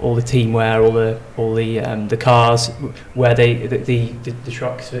teamwear, all the cars where the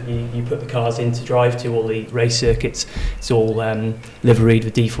trucks that you put the cars in to drive to, all the race circuits, it's all liveried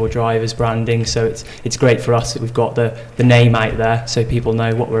with D4 drivers branding. So it's great for us that we've got the name out there, so people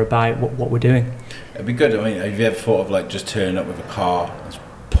know what we're about, what we're doing. It'd be good. I mean, have you ever thought of just turning up with a car,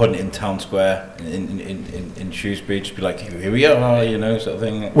 putting it in town square in Shrewsbury, just be like, here we are, sort of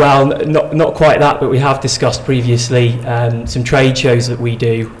thing? Well, not quite that, but we have discussed previously some trade shows that we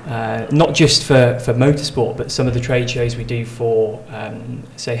do, not just for motorsport, but some of the trade shows we do for,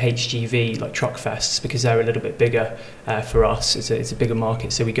 say, HGV, like truck fests, because they're a little bit bigger for us. It's a bigger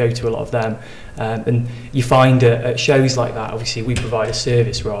market, so we go to a lot of them. And you find at shows like that, obviously, we provide a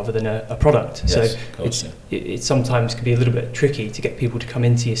service rather than a product. Yes, so of course, it sometimes can be a little bit tricky to get people to come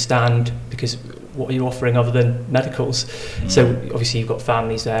into your stand, because what are you offering other than medicals? So obviously you've got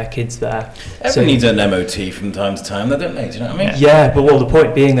families there, kids there. Everyone needs an MOT from time to time, don't they? Do you know what I mean? Yeah, but the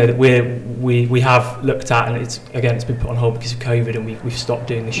point being though that we have looked at, and it's been put on hold because of COVID, and we've stopped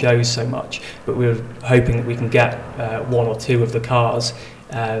doing the shows so much. But we're hoping that we can get one or two of the cars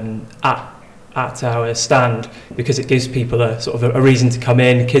at our stand, because it gives people a sort of a reason to come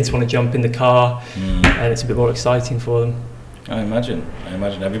in. Kids want to jump in the car, and it's a bit more exciting for them. I imagine.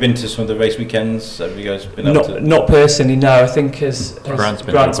 Have you been to some of the race weekends? Have you guys been up to? Not personally, no. I think as Grant's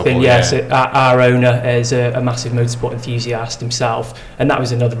been, yes. Yeah. So our owner is a massive motorsport enthusiast himself, and that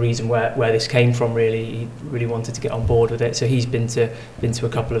was another reason where this came from. Really, he really wanted to get on board with it. So he's been to a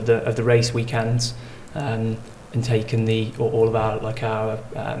couple of the race weekends, and taken all of our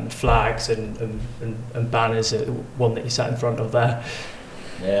flags and banners. One that you sat in front of there.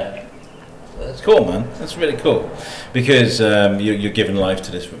 Yeah. That's cool, man. That's really cool, because you're giving life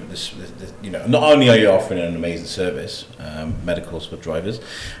to this. Not only are you offering an amazing service, medicals for drivers,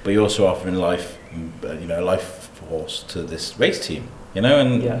 but you're also offering life force to this race team. And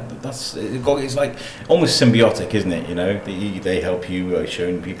it's like almost symbiotic, isn't it? They help you,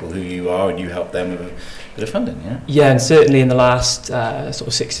 showing people who you are, and you help them with a bit of funding. Yeah, and certainly in the last sort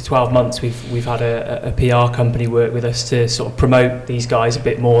of 6 to 12 months, we've had a PR company work with us to sort of promote these guys a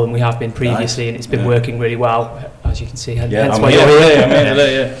bit more than we have been previously, and it's been working really well, as you can see. Hence why you're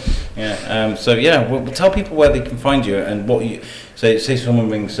here. Well, tell people where they can find you and what you. Say someone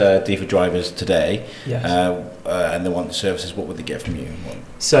rings D for drivers today, yes. And they want the services. What would they get from you?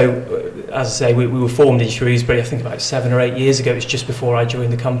 So, as I say, we were formed in Shrewsbury, I think about 7 or 8 years ago. It was just before I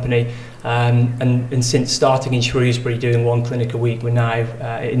joined the company. And since starting in Shrewsbury, doing one clinic a week, we're now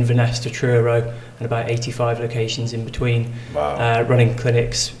at Inverness to Truro, and about 85 locations in between. Wow. Running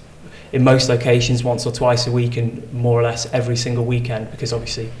clinics in most locations once or twice a week, and more or less every single weekend, because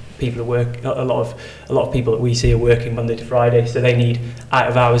obviously people at work, a lot of people that we see are working Monday to Friday, so they need out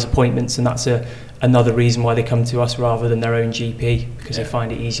of hours appointments, and that's another reason why they come to us rather than their own GP, because they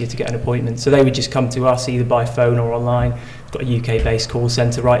find it easier to get an appointment. So they would just come to us either by phone or online. We've got a UK based call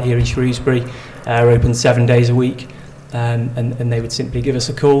centre right here in Shrewsbury. We're open 7 days a week. And they would simply give us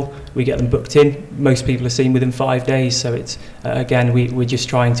a call. We get them booked in. Most people are seen within 5 days. So it's again, we're just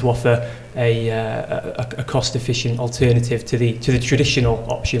trying to offer a cost-efficient alternative to the traditional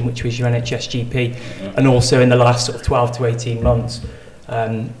option, which was your NHS GP. And also in the last sort of 12 to 18 months,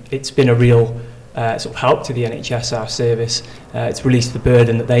 it's been a real sort of help to the NHS, our service. It's released the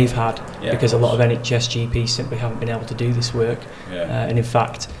burden that they've had, because a lot of NHS GPs simply haven't been able to do this work. And in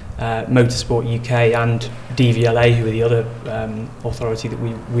fact, Motorsport UK and DVLA, who are the other authority that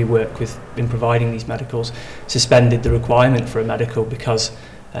we work with in providing these medicals, suspended the requirement for a medical because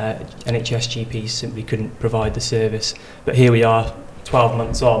NHS GPs simply couldn't provide the service. But here we are, 12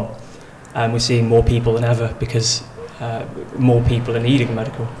 months on, and we're seeing more people than ever because more people are needing a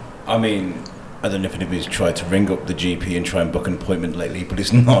medical. I mean, I don't know if anybody's tried to ring up the GP and try and book an appointment lately, but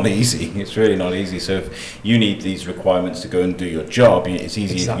it's not easy. It's really not easy. So if you need these requirements to go and do your job, it's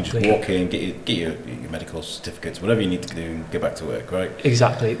easy. Exactly. You can just walk in, get your medical certificates, whatever you need to do, and get back to work, right?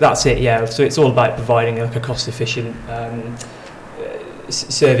 Exactly, that's it. Yeah. So it's all about providing like a cost-efficient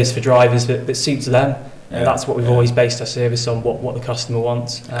service for drivers that suits them. And that's what we've always based our service on, what the customer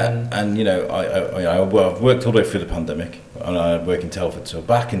wants. And you know, I've worked all the way through the pandemic, and I work in Telford, so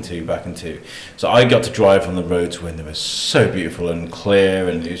back in two. So I got to drive on the roads when they were so beautiful and clear,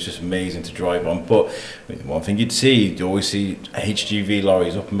 and it was just amazing to drive on. But one thing you'd always see HGV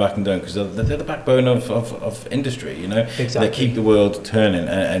lorries up and back and down, because they're the backbone of industry, you know. Exactly. They keep the world turning,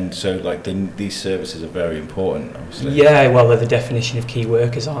 and so like these services are very important, obviously. Yeah, well, they're the definition of key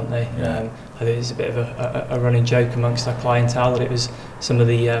workers, aren't they? Yeah. I think it's a bit of a running joke amongst our clientele that it was some of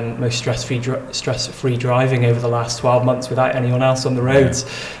the most stress-free driving over the last 12 months without anyone else on the roads.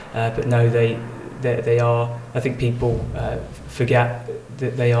 But no, they are. I think people forget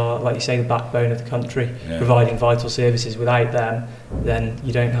that they are, like you say, the backbone of the country, providing vital services. Without them, then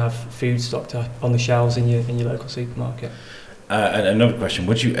you don't have food stocked up on the shelves in your local supermarket. And another question: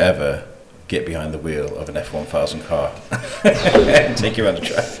 would you ever get behind the wheel of an F1000 car and take you around the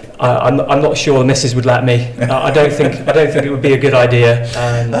track? I'm not sure the missus would let me. I don't think it would be a good idea.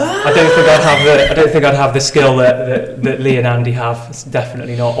 I don't think I'd have the skill that Lee and Andy have. It's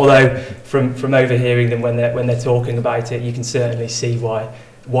definitely not. Although from overhearing them when they're talking about it, you can certainly see why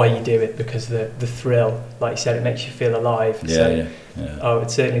you do it, because the thrill, like you said, it makes you feel alive. Yeah. Oh, it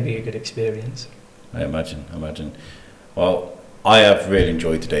would certainly be a good experience. I imagine. Well, I have really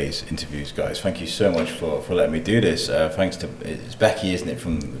enjoyed today's interviews, guys. Thank you so much for letting me do this. Thanks to, it's Becky, isn't it,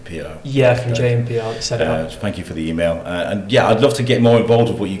 from the PR? Yeah, from JMPR that set it up. Thank you for the email. And yeah, I'd love to get more involved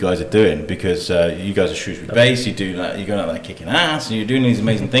with what you guys are doing, because you guys are Shrewsbury based, you're going out there kicking ass, and you're doing these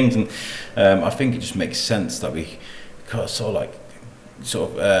amazing things. And I think it just makes sense that we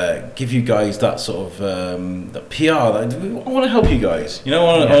give you guys that sort of that PR. I want to help you guys. You know,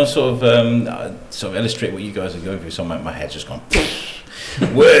 I want to sort of illustrate what you guys are going through. So my head's just gone.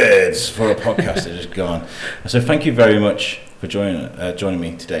 Words for a podcast are just gone. So thank you very much for joining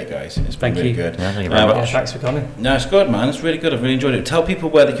me today, guys. It's been really good. Yeah, thank you very much. Thanks for coming. No, it's good, man. It's really good. I've really enjoyed it. Tell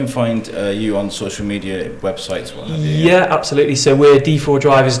people where they can find you on social media, websites, what have you. Yeah, absolutely. So we're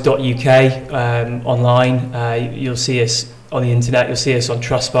d4drivers.uk online. You'll see us on the internet. You'll see us on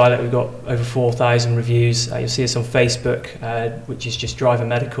Trustpilot. We've got over 4,000 reviews. You'll see us on Facebook, which is just Driver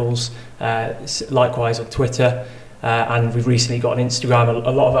Medicals. Likewise on Twitter. And we've recently got on Instagram.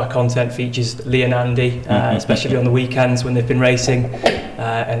 A lot of our content features Lee and Andy, especially on the weekends when they've been racing.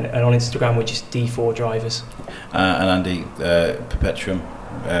 And on Instagram, we're just D4 Drivers. And Andy, Perpetuum,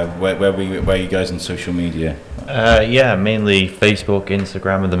 where are you guys on social media? Mainly Facebook,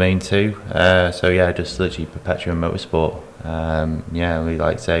 Instagram are the main two. Just literally Perpetuum Motorsport. We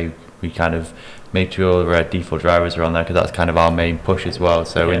like to say we kind of made sure D4 Drivers are on there, because that's kind of our main push as well.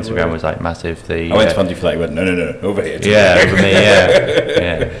 So Instagram was like massive. I went to find you for that. You went, no, over here. Over me.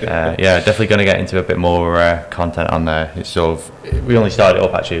 Definitely going to get into a bit more content on there. It's sort of, we only started it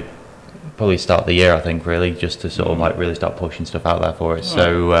up actually probably start of the year, I think, really, just to sort of like really start pushing stuff out there for it.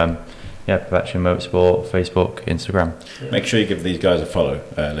 So Perpetuum Motorsport, Facebook, Instagram. Make sure you give these guys a follow,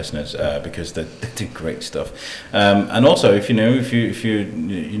 listeners, because they do great stuff. And also, if you're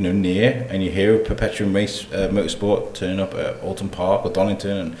near and you hear Perpetuum Motorsport turning up at Alton Park or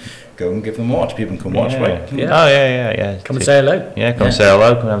Donington, and go and give them a watch. People can watch, right? Yeah. Come and say hello. Yeah, come say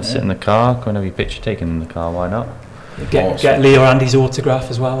hello. Come and have a sit in the car. Come and have your picture taken in the car. Why not? Get Lee or Andy's autograph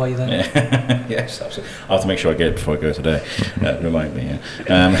as well while you're there. Yes, absolutely. I'll have to make sure I get it before I go today. Remind me.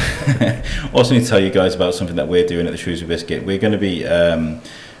 Also need to tell you guys about something that we're doing at the Shrewsbury Biscuit. We're going to be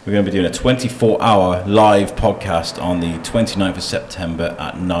doing a 24-hour live podcast on the 29th of September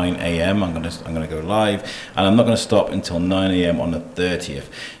at 9 a.m. I'm going to go live, and I'm not going to stop until 9 a.m. on the 30th.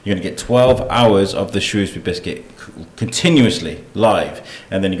 You're going to get 12 hours of the Shrewsbury Biscuit continuously live,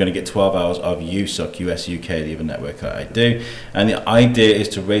 and then you're going to get 12 hours of USUK, US UK, the other network that I do. And the idea is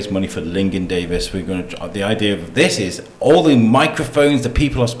to raise money for Lincoln Davis. The idea of this is all the microphones, the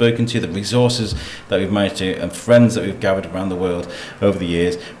people I've spoken to, the resources that we've managed to, and friends that we've gathered around the world over the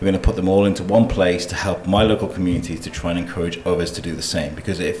years. we're going to put them all into one place to help my local community to try and encourage others to do the same.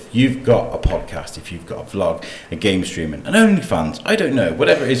 Because if you've got a podcast, if you've got a vlog, a game streaming, an OnlyFans, I don't know,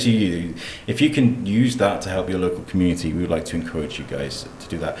 whatever it is you use, if you can use that to help your local community, we would like to encourage you guys to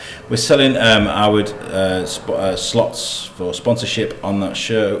do that. We're selling our slots for sponsorship on that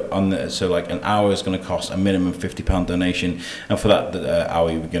show. So like an hour is going to cost a minimum £50 donation, and for that hour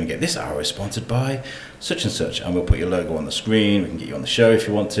we're going to get, this hour is sponsored by such and such, and we'll put your logo on the screen. We can get you on the show if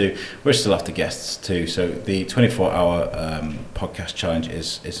you want to. We're still after guests too, so the 24-hour podcast challenge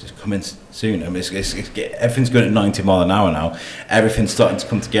is coming soon. I mean, everything's going at 90 mile an hour now. Everything's starting to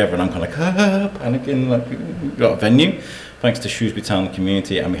come together, and I'm kind of like panicking. Like, we've got a venue thanks to Shrewsbury Town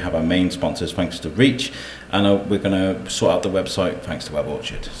community, and we have our main sponsors thanks to Reach, and we're going to sort out the website thanks to Web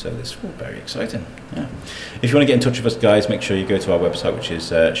Orchard. So it's all very exciting. Yeah. If you want to get in touch with us, guys, make sure you go to our website, which is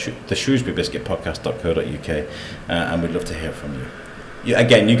the shrewsburybiscuitpodcast.co.uk, and we'd love to hear from you.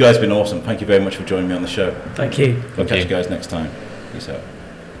 Again, you guys have been awesome. Thank you very much for joining me on the show. Thank you. We'll catch you guys next time. Peace out.